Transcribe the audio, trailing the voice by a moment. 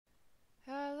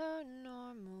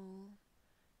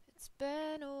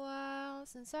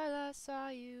since I last saw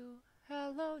you.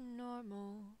 Hello,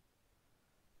 normal.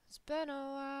 It's been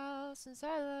a while since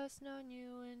I last known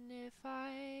you, and if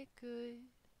I could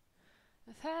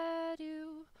have had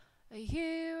you a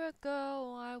year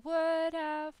ago, I would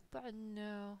have, but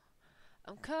now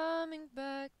I'm coming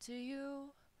back to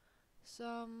you.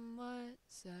 Somewhat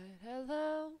sad.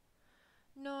 Hello,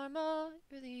 normal,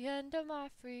 you're the end of my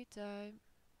free time.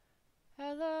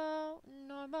 Hello,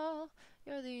 normal,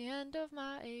 you're the end of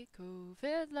my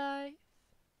co-vid life.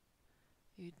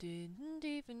 You didn't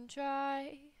even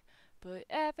try, but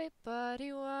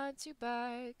everybody wants you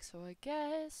back, so I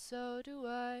guess so do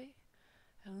I.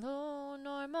 Hello,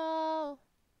 normal,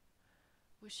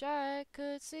 wish I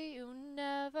could see you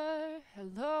never.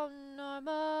 Hello,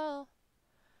 normal,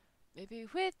 maybe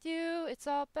with you it's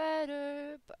all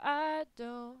better, but I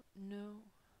don't know.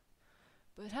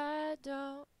 But I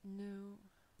don't know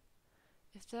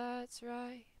if that's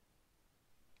right.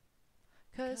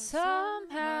 'Cause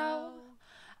somehow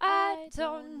I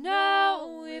don't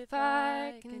know if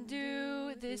I can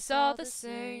do this all the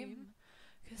same.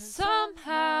 'Cause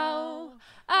somehow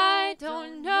I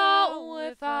don't know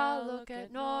if I'll look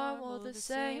at normal the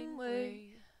same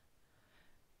way.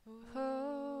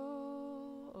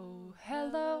 Oh, oh,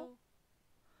 hello,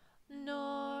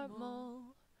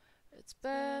 normal. It's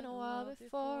been a while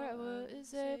before I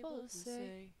was able to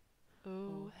say,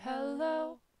 oh,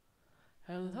 hello,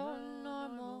 hello,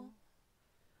 normal.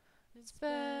 It's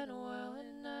been a while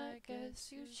and I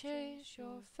guess you changed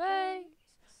your face.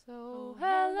 So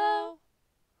hello,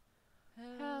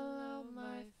 hello,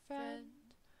 my friend.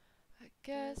 I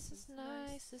guess it's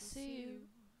nice to see you.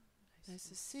 Nice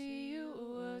to see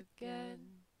you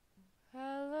again.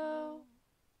 Hello,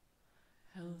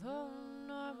 hello,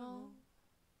 normal.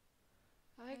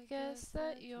 I guess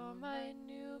that you're my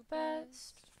new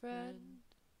best friend.